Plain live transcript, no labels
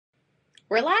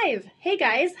We're live. Hey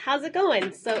guys, how's it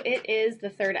going? So it is the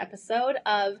third episode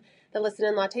of the Listen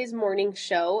and Lattes morning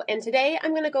show. And today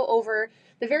I'm going to go over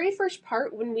the very first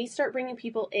part when we start bringing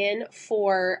people in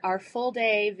for our full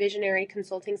day visionary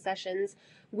consulting sessions.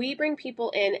 We bring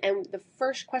people in and the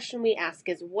first question we ask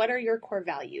is, what are your core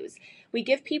values? We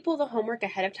give people the homework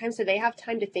ahead of time so they have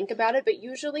time to think about it. But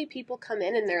usually people come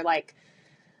in and they're like,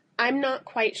 I'm not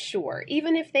quite sure.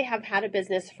 Even if they have had a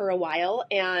business for a while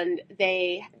and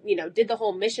they, did the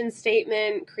whole mission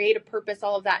statement, create a purpose,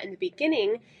 all of that in the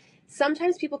beginning,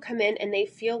 sometimes people come in and they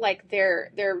feel like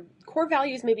their core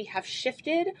values maybe have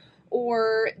shifted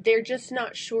or they're just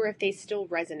not sure if they still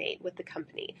resonate with the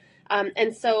company.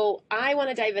 And so I want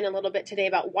to dive in a little bit today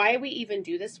about why we even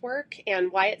do this work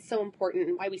and why it's so important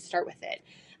and why we start with it.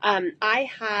 I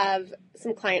have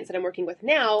some clients that I'm working with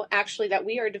now, actually, that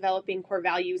we are developing core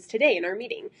values today in our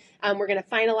meeting. We're going to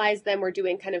finalize them. We're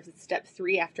doing kind of step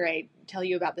 3 after I tell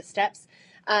you about the steps.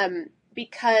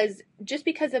 Because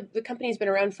the company's been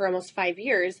around for almost 5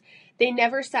 years, they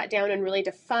never sat down and really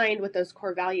defined what those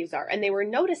core values are. And they were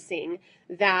noticing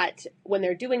that when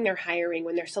they're doing their hiring,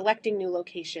 when they're selecting new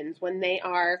locations, when they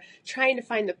are trying to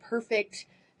find the perfect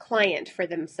client for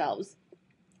themselves,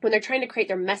 when they're trying to create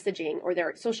their messaging or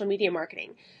their social media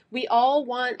marketing, we all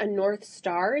want a North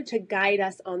Star to guide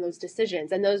us on those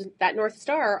decisions. And that North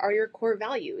Star are your core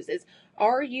values.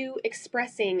 Are you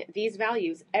expressing these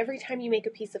values every time you make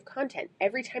a piece of content,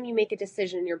 every time you make a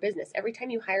decision in your business, every time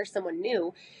you hire someone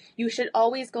new? You should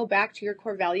always go back to your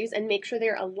core values and make sure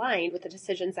they're aligned with the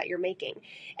decisions that you're making.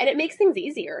 And it makes things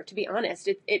easier, to be honest.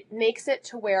 It makes it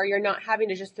to where you're not having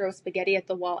to just throw spaghetti at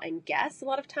the wall and guess a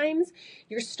lot of times.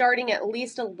 You're starting at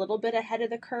least a little bit ahead of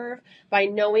the curve by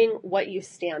knowing what you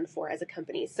stand for as a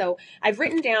company. So I've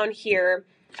written down here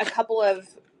a couple of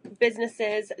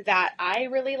businesses that I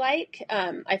really like.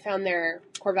 I found their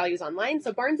core values online.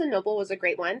 So Barnes & Noble was a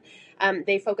great one.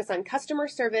 They focus on customer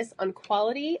service, on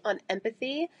quality, on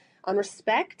empathy, on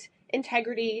respect,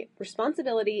 integrity,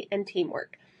 responsibility, and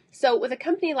teamwork. So with a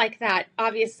company like that,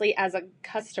 obviously as a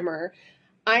customer,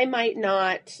 I might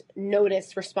not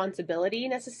notice responsibility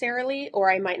necessarily,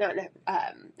 or I might not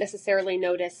necessarily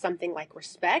notice something like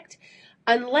respect,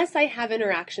 unless I have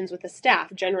interactions with the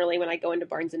staff. Generally, when I go into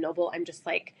Barnes & Noble, I'm just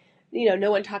like,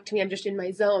 no one talk to me. I'm just in my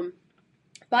zone.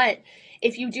 But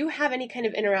if you do have any kind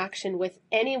of interaction with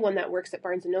anyone that works at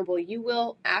Barnes & Noble, you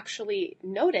will actually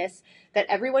notice that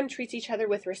everyone treats each other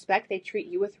with respect. They treat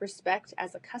you with respect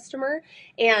as a customer,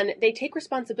 and they take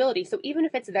responsibility. So even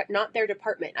if it's not their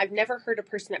department, I've never heard a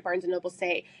person at Barnes & Noble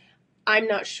say, I'm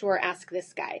not sure, ask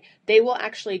this guy. They will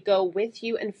actually go with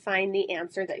you and find the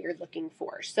answer that you're looking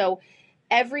for. So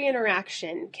every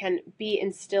interaction can be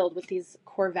instilled with these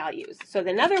core values. So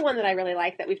another one that I really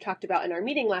like that we've talked about in our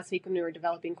meeting last week when we were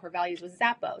developing core values was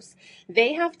Zappos.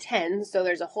 They have 10, so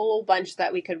there's a whole bunch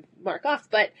that we could mark off,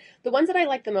 but the ones that I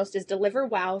like the most is deliver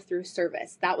wow through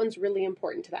service. That one's really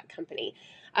important to that company.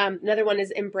 Another one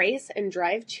is embrace and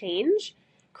drive change,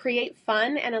 create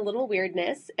fun and a little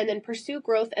weirdness, and then pursue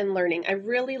growth and learning. I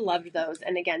really loved those.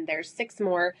 And again, there's 6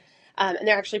 more. And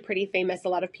they're actually pretty famous. A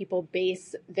lot of people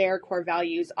base their core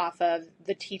values off of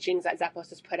the teachings that Zappos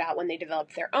has put out when they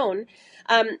developed their own.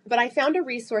 But I found a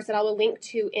resource that I will link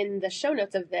to in the show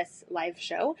notes of this live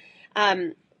show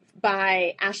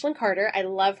by Ashlyn Carter. I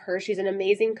love her. She's an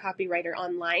amazing copywriter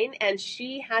online, and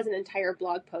she has an entire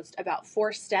blog post about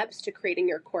 4 steps to creating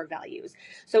your core values.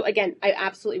 So again, I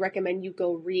absolutely recommend you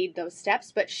go read those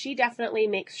steps, but she definitely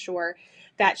makes sure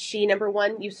that number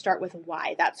 1, you start with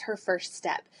why. That's her first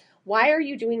step. Why are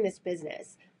you doing this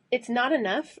business? It's not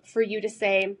enough for you to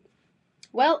say,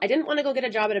 well, I didn't want to go get a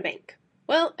job at a bank.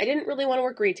 Well, I didn't really want to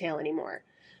work retail anymore.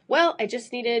 Well, I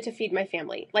just needed to feed my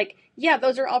family. Yeah,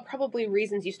 those are all probably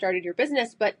reasons you started your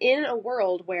business, but in a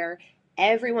world where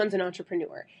everyone's an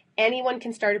entrepreneur, anyone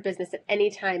can start a business at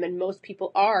any time, and most people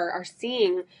are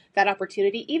seeing that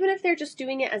opportunity, even if they're just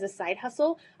doing it as a side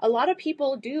hustle. A lot of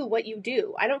people do what you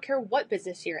do. I don't care what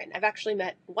business you're in. I've actually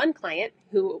met one client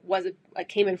who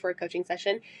came in for a coaching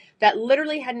session that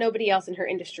literally had nobody else in her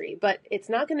industry, but it's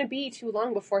not going to be too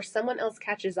long before someone else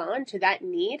catches on to that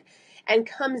need and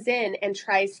comes in and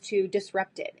tries to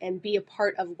disrupt it and be a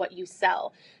part of what you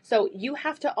sell. So you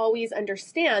have to always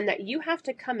understand that you have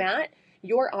to come at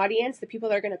your audience, the people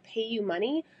that are going to pay you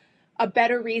money, a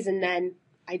better reason than,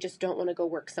 I just don't want to go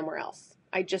work somewhere else.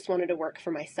 I just wanted to work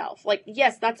for myself.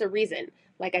 Yes, that's a reason,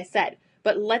 like I said,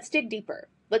 but let's dig deeper.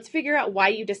 Let's figure out why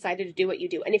you decided to do what you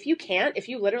do. And if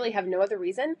you literally have no other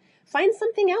reason, find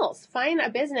something else. Find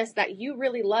a business that you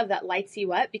really love that lights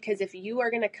you up, because if you are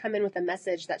going to come in with a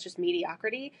message that's just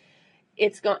mediocrity,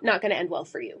 it's not going to end well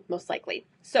for you, most likely.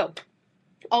 So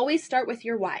Always start with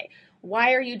your why.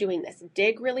 Why are you doing this?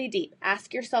 Dig really deep.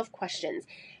 Ask yourself questions.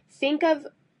 Think of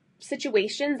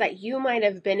situations that you might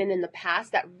have been in the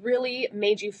past that really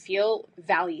made you feel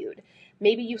valued.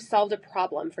 Maybe you solved a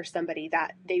problem for somebody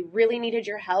that they really needed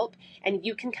your help, and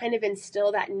you can kind of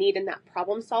instill that need and that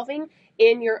problem solving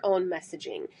in your own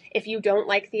messaging. If you don't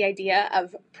like the idea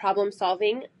of problem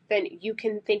solving, then you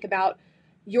can think about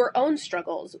your own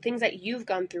struggles, things that you've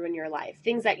gone through in your life,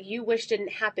 things that you wish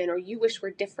didn't happen, or you wish were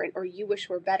different, or you wish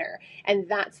were better. And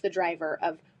that's the driver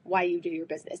of why you do your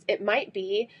business. It might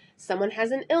be someone has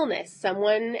an illness,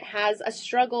 someone has a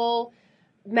struggle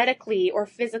medically or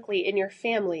physically in your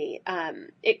family.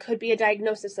 It could be a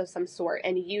diagnosis of some sort,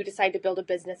 and you decide to build a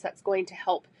business that's going to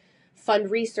help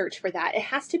fund research for that. It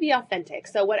has to be authentic.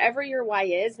 So whatever your why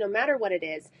is, no matter what it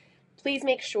is, please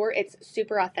make sure it's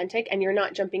super authentic and you're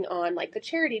not jumping on like the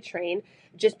charity train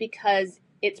just because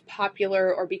it's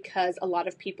popular or because a lot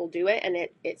of people do it and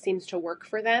it seems to work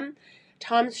for them.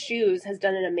 Tom's Shoes has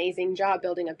done an amazing job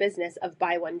building a business of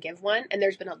buy one, give one. And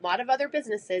there's been a lot of other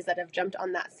businesses that have jumped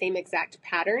on that same exact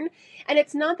pattern. And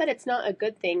it's not that it's not a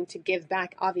good thing to give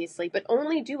back, obviously, but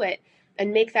only do it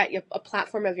and make that a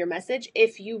platform of your message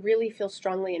if you really feel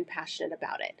strongly and passionate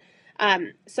about it.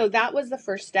 So that was the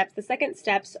first step. The second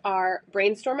steps are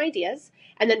brainstorm ideas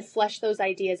and then flesh those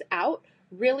ideas out.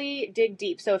 Really dig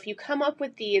deep. So if you come up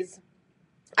with these,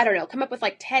 come up with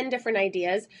like 10 different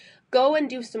ideas, go and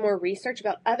do some more research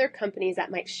about other companies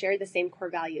that might share the same core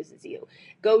values as you.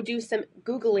 Go do some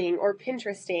Googling or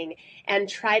Pinteresting and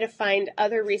try to find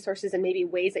other resources and maybe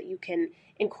ways that you can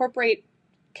incorporate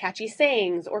catchy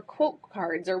sayings or quote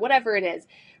cards or whatever it is.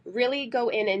 Really go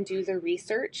in and do the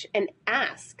research and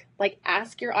ask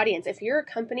your audience. If you're a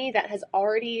company that has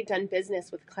already done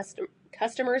business with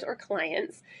customers or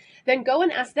clients, then go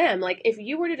and ask them, like, if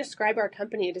you were to describe our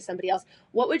company to somebody else,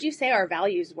 what would you say our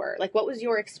values were? Like, what was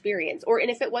your experience? And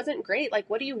if it wasn't great, like,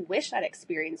 what do you wish that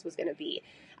experience was going to be?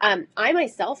 I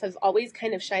myself have always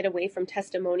kind of shied away from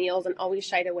testimonials and always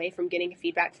shied away from getting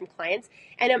feedback from clients.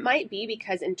 And it might be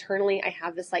because internally I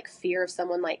have this like fear of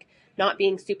someone like not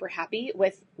being super happy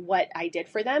with what I did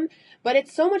for them. But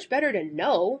it's so much better to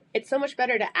know. It's so much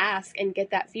better to ask and get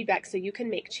that feedback so you can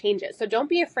make changes. So don't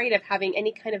be afraid of having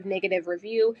any kind of negative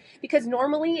review, because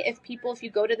normally if you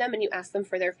go to them and you ask them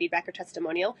for their feedback or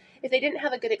testimonial, if they didn't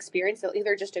have a good experience, they'll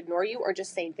either just ignore you or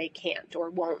just say they can't or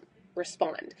won't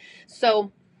respond.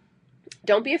 So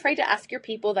don't be afraid to ask your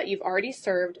people that you've already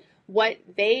served what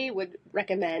they would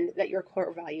recommend that your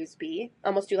core values be.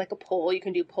 Almost do like a poll. You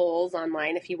can do polls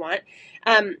online if you want.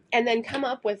 And then come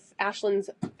up with Ashlyn's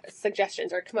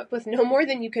suggestions, or come up with no more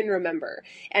than you can remember.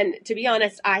 And to be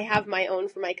honest, I have my own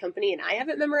for my company and I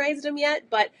haven't memorized them yet,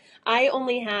 but I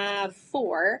only have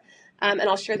 4. And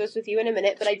I'll share those with you in a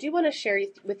minute. But I do want to share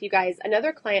with you guys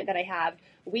another client that I have.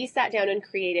 We sat down and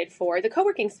created for the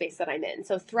co-working space that I'm in.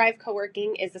 So Thrive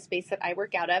Co-working is the space that I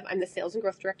work out of. I'm the sales and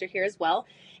growth director here as well.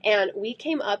 And we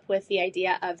came up with the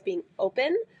idea of being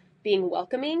open, being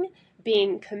welcoming,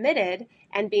 being committed,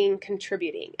 and being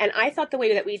contributing. And I thought the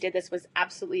way that we did this was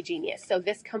absolutely genius. So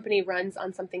this company runs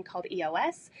on something called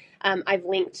EOS. I've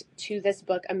linked to this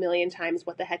book a million times.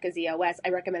 What the heck is EOS? I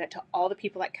recommend it to all the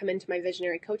people that come into my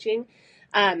visionary coaching.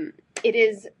 It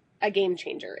is a game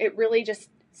changer. It really just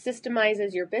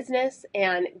systemizes your business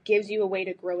and gives you a way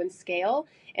to grow and scale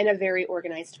in a very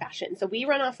organized fashion. So we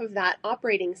run off of that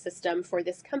operating system for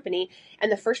this company.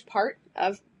 And the first part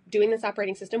of doing this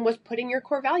operating system was putting your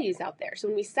core values out there. So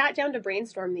when we sat down to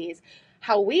brainstorm these,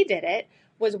 how we did it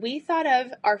was we thought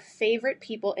of our favorite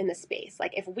people in the space.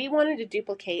 Like if we wanted to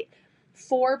duplicate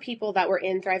 4 people that were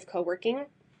in Thrive Co-working,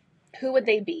 who would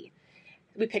they be?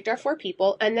 We picked our 4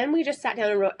 people, and then we just sat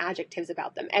down and wrote adjectives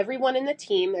about them. Everyone in the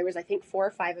team, there was I think 4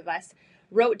 or 5 of us,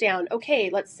 wrote down, okay,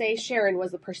 let's say Sharon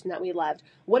was the person that we loved.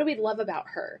 What do we love about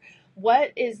her?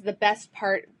 What is the best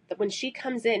part that when she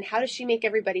comes in, how does she make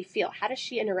everybody feel? How does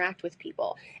she interact with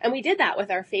people? And we did that with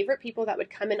our favorite people that would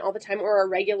come in all the time, or our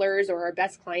regulars or our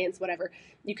best clients, whatever.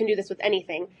 You can do this with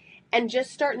anything. And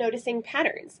just start noticing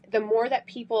patterns. The more that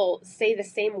people say the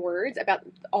same words about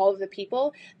all of the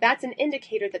people, that's an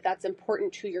indicator that that's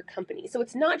important to your company. So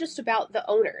it's not just about the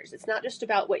owners. It's not just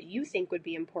about what you think would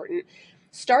be important.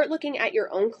 Start looking at your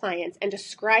own clients and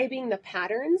describing the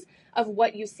patterns of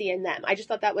what you see in them. I just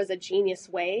thought that was a genius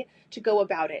way to go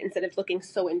about it. Instead of looking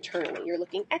so internally, you're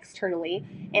looking externally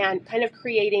and kind of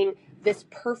creating this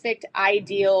perfect,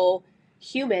 ideal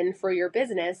human for your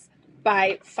business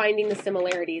by finding the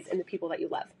similarities in the people that you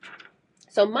love.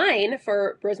 So mine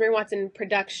for Rosemary Watson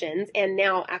Productions, and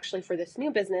now actually for this new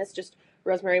business, just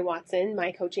Rosemary Watson,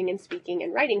 my coaching and speaking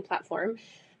and writing platform,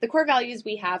 The core values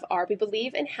we have are: we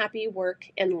believe in happy work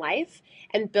and life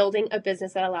and building a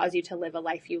business that allows you to live a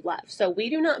life you love. So we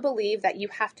do not believe that you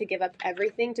have to give up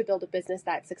everything to build a business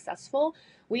that's successful.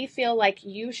 We feel like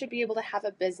you should be able to have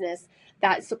a business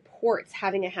that supports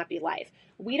having a happy life.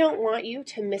 We don't want you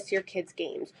to miss your kids'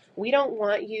 games. We don't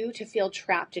want you to feel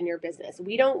trapped in your business.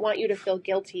 We don't want you to feel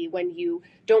guilty when you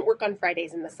don't work on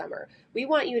Fridays in the summer. We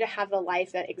want you to have the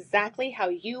life that exactly how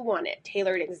you want it,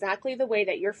 tailored exactly the way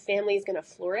that your family is going to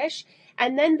flourish,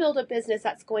 and then build a business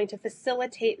that's going to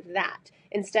facilitate that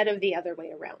instead of the other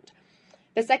way around.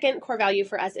 The second core value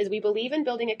for us is we believe in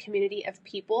building a community of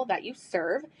people that you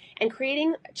serve and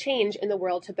creating change in the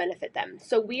world to benefit them.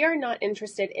 So we are not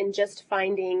interested in just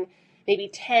finding maybe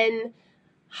 10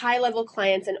 high-level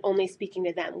clients and only speaking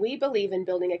to them. We believe in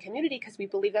building a community because we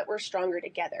believe that we're stronger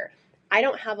together. I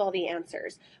don't have all the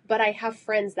answers, but I have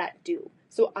friends that do.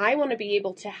 So I want to be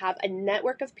able to have a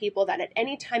network of people that at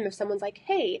any time, if someone's like,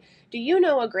 hey, do you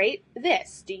know a great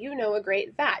this? Do you know a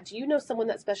great that? Do you know someone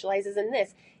that specializes in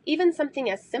this? Even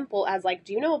something as simple as like,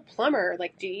 do you know a plumber?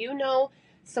 Like, do you know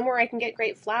somewhere I can get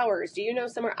great flowers? Do you know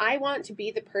somewhere? I want to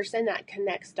be the person that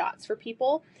connects dots for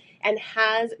people and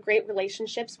has great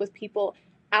relationships with people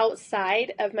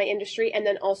outside of my industry and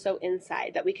then also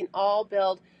inside, that we can all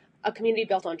build a community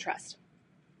built on trust.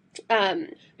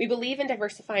 We believe in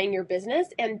diversifying your business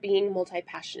and being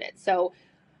multi-passionate. So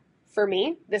for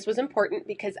me, this was important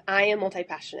because I am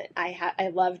multi-passionate.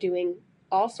 I love doing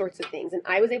all sorts of things. And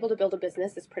I was able to build a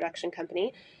business, this production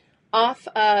company, off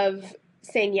of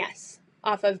saying yes,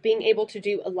 off of being able to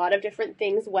do a lot of different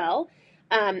things well.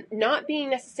 Not being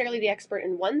necessarily the expert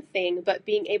in one thing, but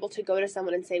being able to go to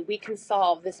someone and say, we can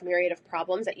solve this myriad of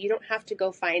problems, that you don't have to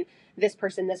go find this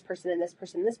person, this person, and this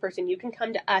person, this person. You can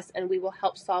come to us and we will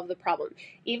help solve the problem.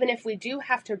 Even if we do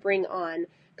have to bring on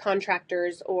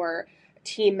contractors or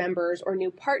team members or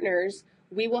new partners,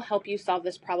 we will help you solve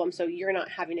this problem so you're not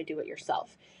having to do it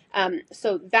yourself.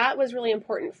 So that was really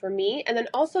important for me. And then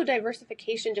also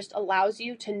diversification just allows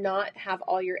you to not have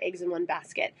all your eggs in one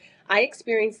basket. I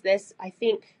experienced this, I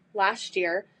think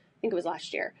it was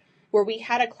last year, where we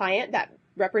had a client that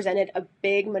represented a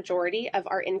big majority of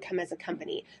our income as a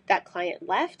company. That client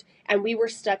left and we were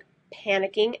stuck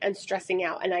panicking and stressing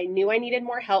out. And I knew I needed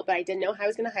more help, but I didn't know how I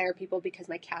was going to hire people because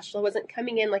my cash flow wasn't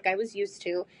coming in like I was used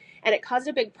to. And it caused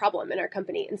a big problem in our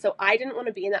company. And so I didn't want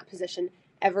to be in that position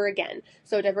ever again.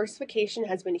 So diversification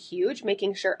has been huge,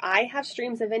 making sure I have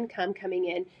streams of income coming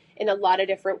in a lot of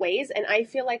different ways. And I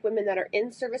feel like women that are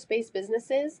in service-based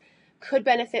businesses could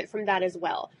benefit from that as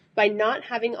well. By not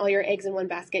having all your eggs in one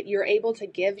basket, you're able to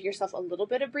give yourself a little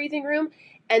bit of breathing room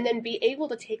and then be able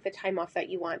to take the time off that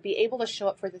you want, be able to show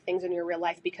up for the things in your real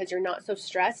life because you're not so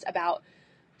stressed about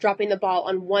dropping the ball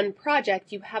on one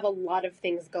project. You have a lot of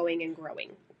things going and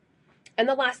growing. And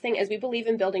the last thing is we believe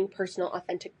in building personal,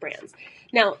 authentic brands.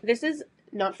 Now, this is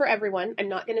not for everyone. I'm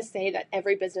not going to say that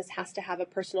every business has to have a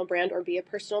personal brand or be a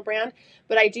personal brand,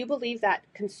 but I do believe that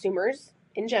consumers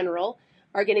in general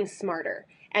are getting smarter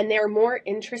and they're more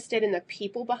interested in the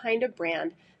people behind a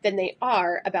brand than they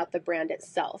are about the brand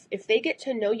itself. If they get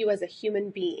to know you as a human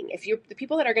being, if the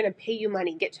people that are going to pay you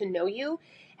money get to know you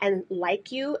and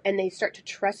like you, and they start to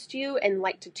trust you and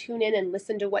like to tune in and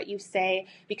listen to what you say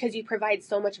because you provide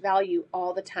so much value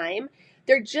all the time,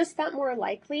 they're just that more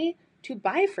likely to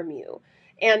buy from you.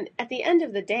 And at the end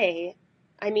of the day,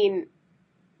 I mean,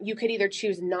 you could either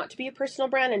choose not to be a personal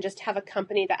brand and just have a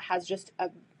company that has just a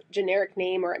generic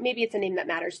name, or maybe it's a name that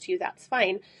matters to you, that's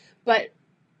fine. But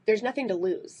there's nothing to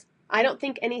lose. I don't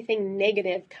think anything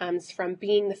negative comes from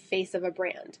being the face of a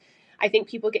brand. I think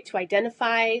people get to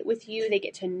identify with you, they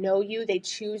get to know you, they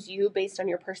choose you based on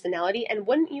your personality. And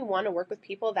wouldn't you want to work with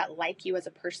people that like you as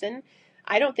a person?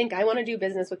 I don't think I want to do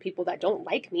business with people that don't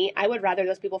like me. I would rather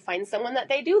those people find someone that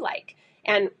they do like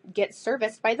and get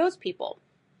serviced by those people.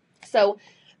 So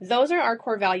those are our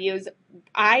core values.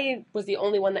 I was the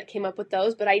only one that came up with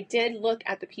those, but I did look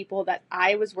at the people that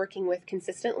I was working with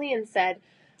consistently and said,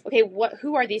 okay,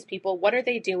 who are these people? What are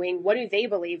they doing? What do they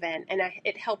believe in? And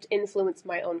it helped influence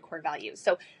my own core values.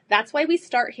 So that's why we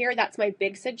start here. That's my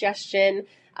big suggestion.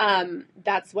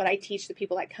 That's what I teach the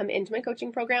people that come into my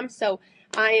coaching program. So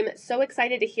I'm so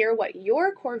excited to hear what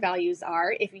your core values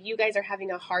are. If you guys are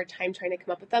having a hard time trying to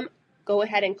come up with them, go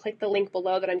ahead and click the link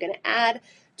below that I'm going to add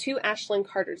to Ashlyn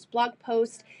Carter's blog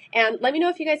post. And let me know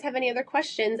if you guys have any other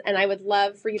questions, and I would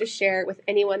love for you to share with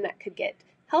anyone that could get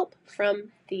help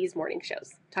from these morning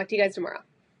shows. Talk to you guys tomorrow.